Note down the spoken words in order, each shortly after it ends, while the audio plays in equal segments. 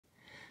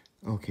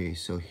Okay,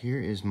 so here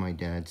is my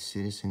dad's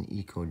Citizen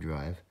Eco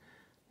Drive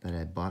that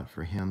I bought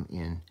for him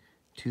in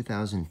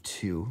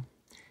 2002,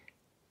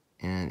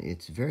 and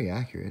it's very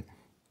accurate.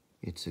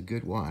 It's a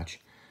good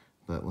watch,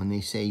 but when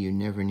they say you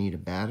never need a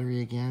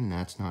battery again,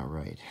 that's not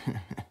right.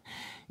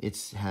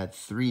 It's had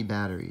 3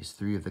 batteries,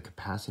 3 of the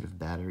capacitive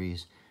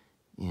batteries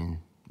in,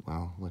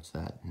 well, what's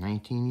that,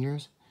 19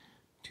 years?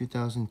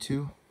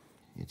 2002,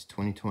 it's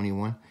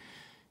 2021,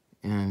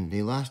 and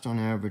they last on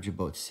average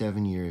about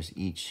 7 years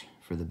each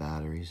for the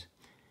batteries.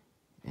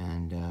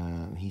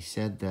 And he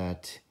said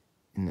that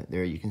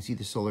there you can see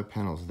the solar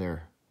panels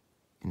there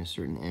in a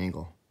certain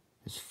angle.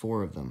 There's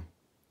 4 of them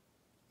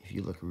if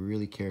you look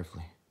really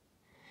carefully.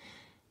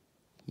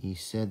 He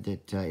said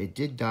that it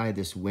did die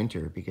this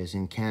winter because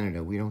in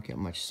Canada we don't get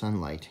much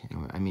sunlight.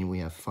 I mean, we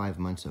have 5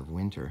 months of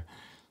winter,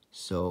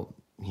 so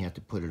he had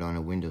to put it on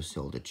a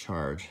windowsill to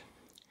charge.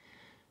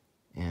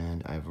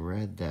 And I've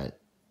read that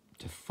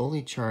to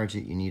fully charge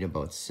it, you need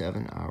about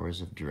 7 hours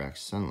of direct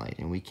sunlight,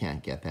 and we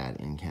can't get that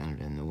in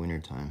Canada in the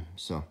wintertime.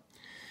 So,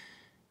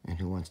 and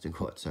who wants to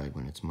go outside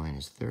when it's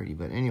minus 30?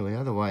 But anyway,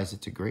 otherwise,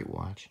 it's a great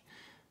watch.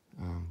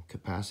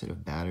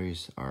 Capacitive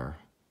batteries are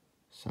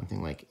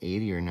something like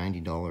 $80 or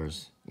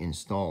 $90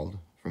 installed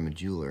from a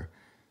jeweler.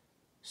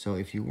 So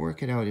if you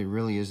work it out, it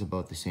really is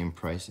about the same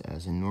price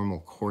as a normal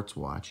quartz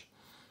watch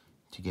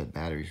to get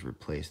batteries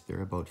replaced.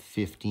 They're about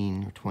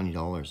 $15 or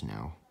 $20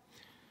 now,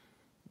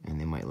 and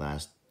they might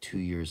last 2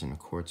 years in a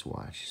quartz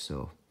watch.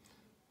 So,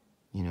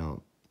 you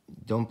know,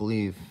 don't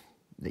believe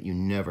that you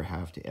never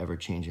have to ever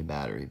change a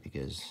battery,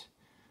 because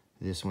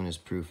this one is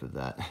proof of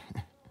that.